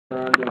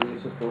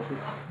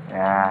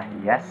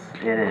Yes,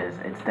 it is.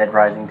 It's Dead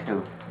Rising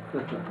 2.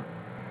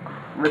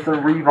 With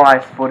some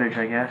revised footage,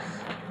 I guess.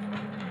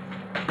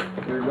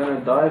 We're gonna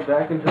dive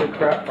back into the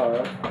crap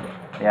pile.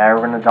 Yeah,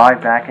 we're gonna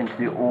dive back into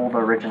the old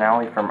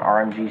originality from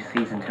RMG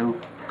Season 2.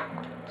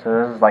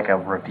 So this is like a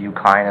review,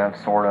 kind of,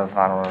 sort of.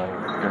 I don't know.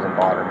 It doesn't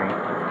bother me.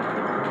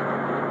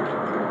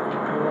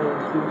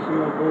 Let's do some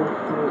more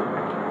bullshit.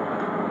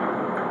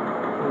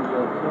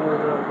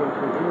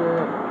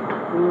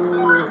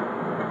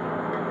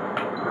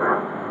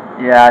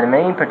 Yeah, the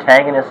main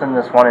protagonist in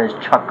this one is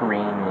Chuck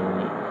Green,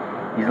 and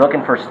he's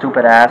looking for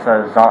stupid ass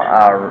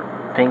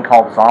thing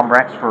called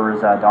Zombrex for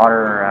his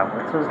daughter.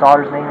 What's his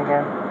daughter's name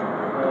again?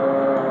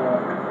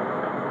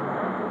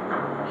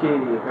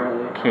 Katie,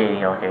 apparently.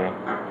 Katie, okay.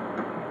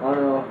 Oh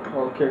no,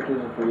 all the characters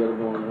are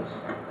forgettable in this.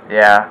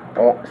 Yeah,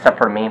 except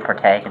for the main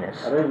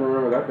protagonist. I don't even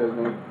remember that guy's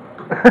name.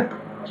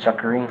 Chuck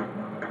Green.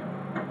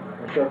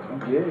 Chuck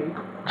Gay.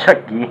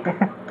 Chuck Gay.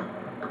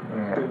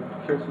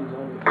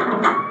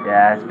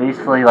 Yeah, it's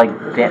basically like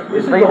it's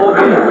basically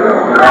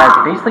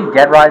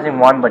Dead Rising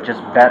 1, but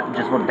just with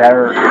some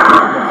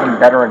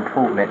better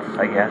improvements,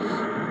 I guess.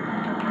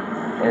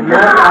 And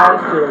not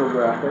as terrible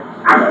graphics.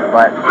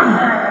 But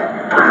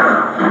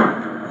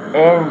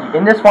and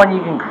in this one,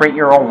 you can create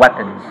your own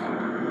weapons.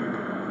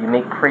 You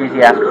make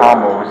crazy ass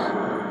combos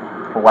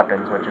for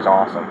weapons, which is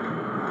awesome.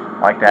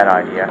 I like that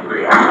idea.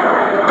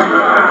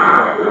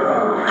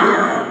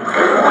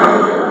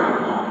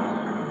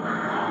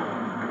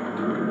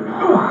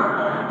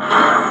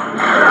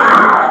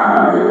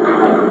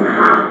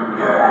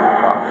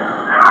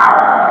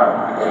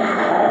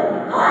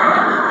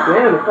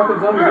 Damn, the fucking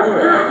zombie's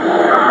everywhere.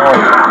 Oh.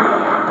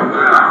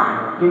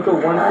 You can go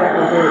 1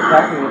 second before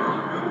attacking it.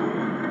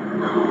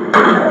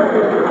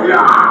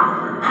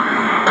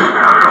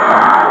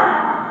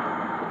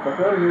 Fuck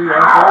out of here, you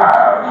asshole.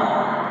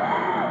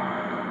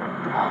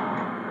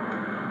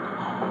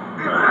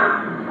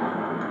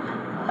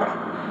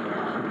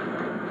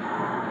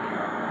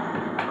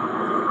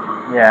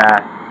 Yeah.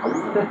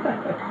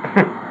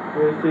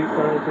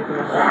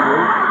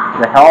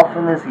 The health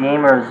in this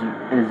game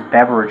is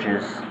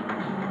beverages.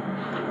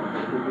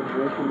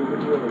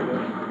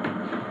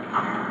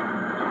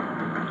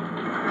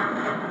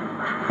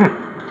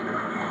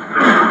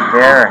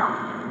 There.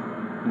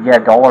 You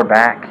get $1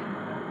 back.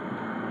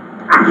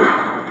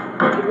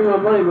 Give me my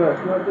money back,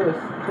 not this. I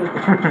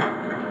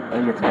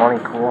think it's money,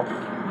 cool.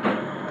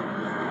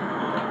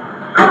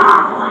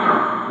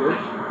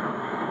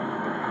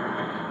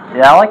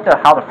 Yeah, I like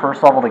how the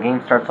first level of the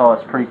game starts out.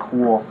 It's pretty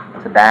cool.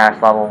 It's a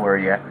badass level where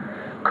you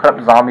cut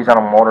up zombies on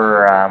a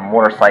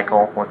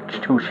motorcycle with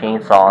 2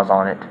 chainsaws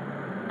on it.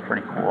 It's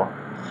pretty cool.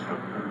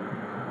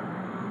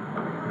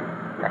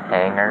 The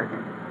hangar.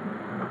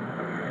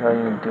 What are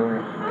you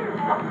doing?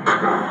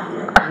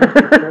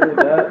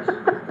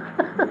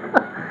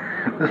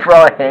 Just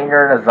throw a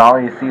hanger and a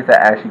zombie to see if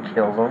that actually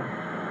kills them.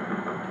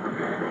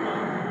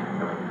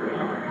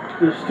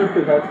 They're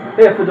stupid hats.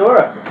 Hey, a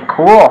fedora!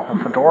 Cool, a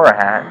fedora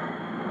hat.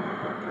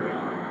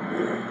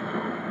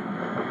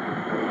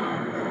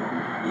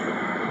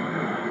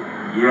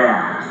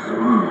 Yeah,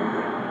 smooth.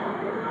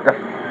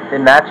 It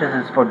matches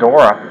his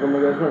fedora. Oh my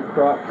god, it's wearing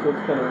Crocs, so it's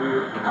kind of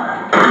weird.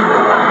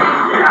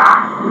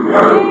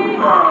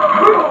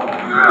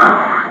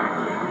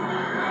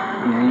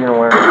 Easy to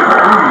wear.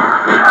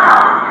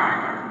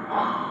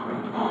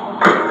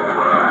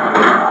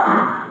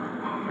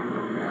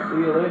 See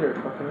you later,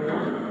 fucking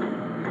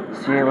idiot.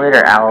 See you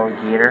later,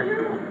 alligator.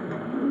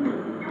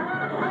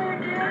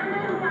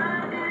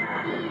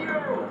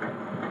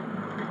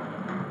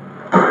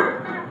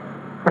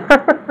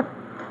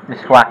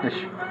 Just whack the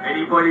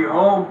Anybody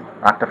home?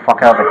 knock the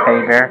fuck out of a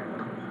teddy bear.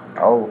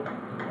 Oh.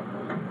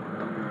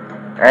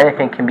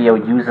 Anything can be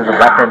used as a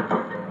weapon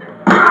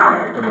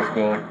in this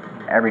game.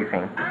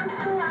 Everything.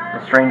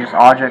 The strangest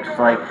objects,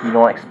 like, you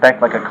don't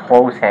expect, like a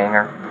clothes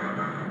hanger.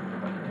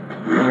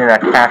 Even a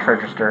cash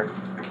register.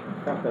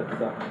 Fuck, that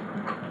sucks.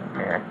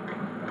 Yeah.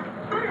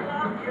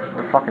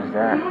 What the fuck is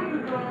that?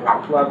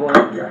 Lava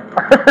lamp.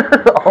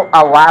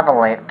 A lava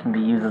lamp can be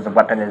used as a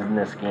weapon in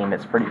this game.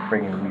 It's pretty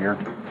freaking weird.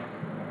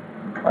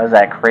 What is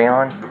that,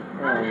 crayon?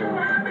 Oh,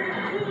 yeah.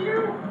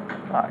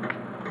 Fuck.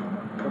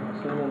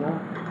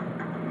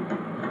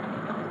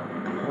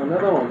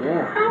 Another one,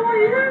 yeah. How are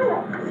you?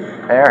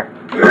 There.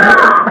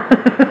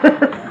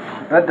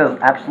 That does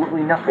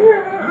absolutely nothing.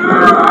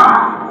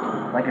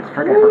 Like it's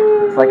freaking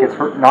hurt. It's like it's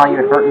not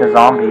even hurting the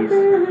zombies.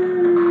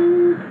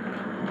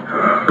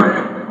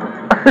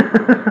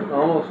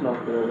 Almost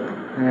knocked it over.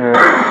 Yeah.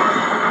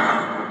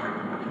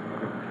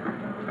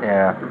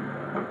 Yeah.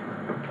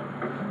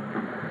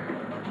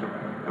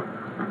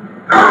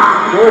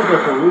 Doors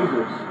are for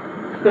losers.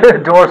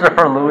 Doors are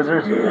for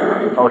losers?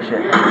 Oh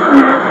shit.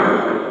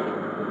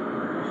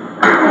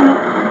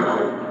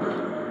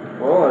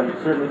 Well, you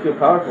certainly feel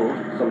powerful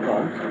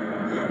sometimes.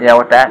 Yeah,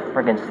 with that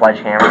friggin'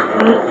 sledgehammer,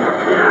 you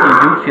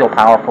do feel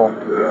powerful.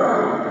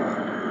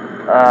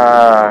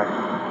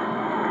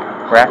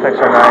 Graphics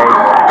are nice.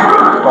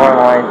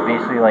 Storyline's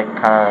basically like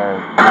kind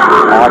of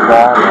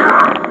oddball.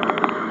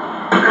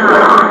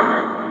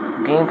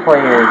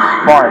 gameplay is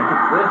fun.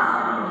 What's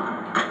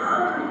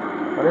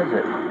What is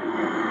it? this?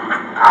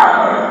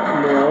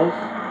 Nails.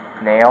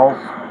 Nails?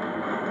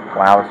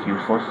 Wow, it's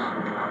useless.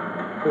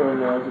 Throwing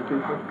nails at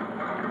people.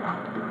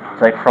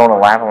 It's like throwing a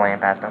lava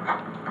lamp at them.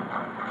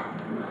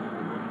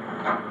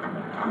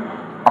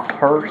 A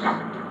purse?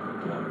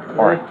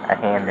 Or a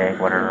hand egg,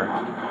 whatever.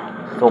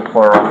 Still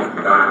plural.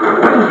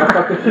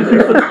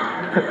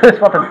 It's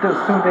fucking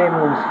too damn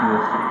loose.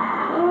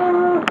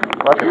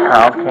 Look at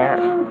Kyle's cat.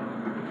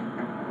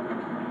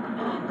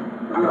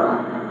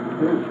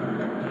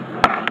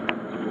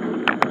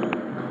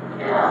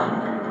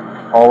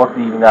 Oh, look,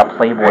 they even got a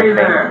Playboy Hey thing.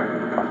 there.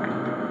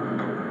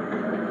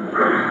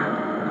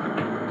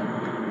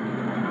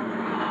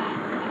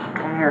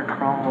 Come here,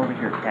 crawl over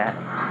here, cat.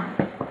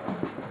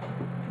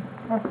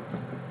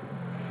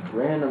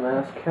 Random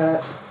ass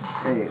cat.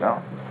 There you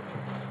go.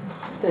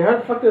 Hey, how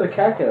the fuck did the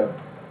cat get out?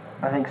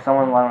 I think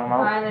someone let him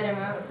out. I let him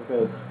out.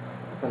 Okay.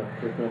 Kind of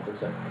freaked me out for a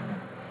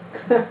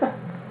sec.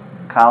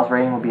 Kyle's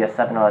rating will be a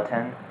 7 out of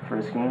 10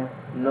 for this game.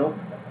 Nope.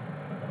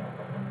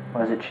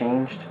 Was it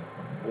changed?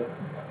 Yep.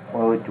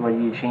 What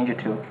did you change it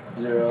to?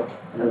 0.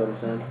 0 out of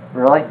 10.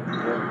 Really? Yep.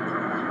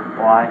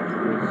 Why? It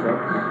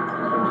sucks.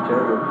 It's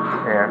terrible.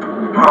 Yeah.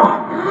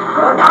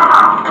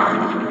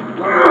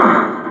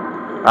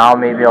 Oh,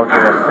 maybe I'll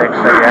give it a 6,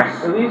 I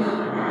guess.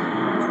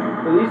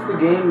 At least the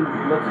game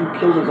lets you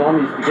kill the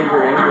zombies to get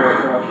your anger at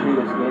how shitty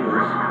this game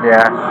is.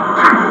 Yeah.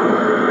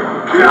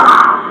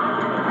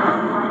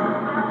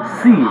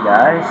 See you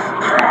guys.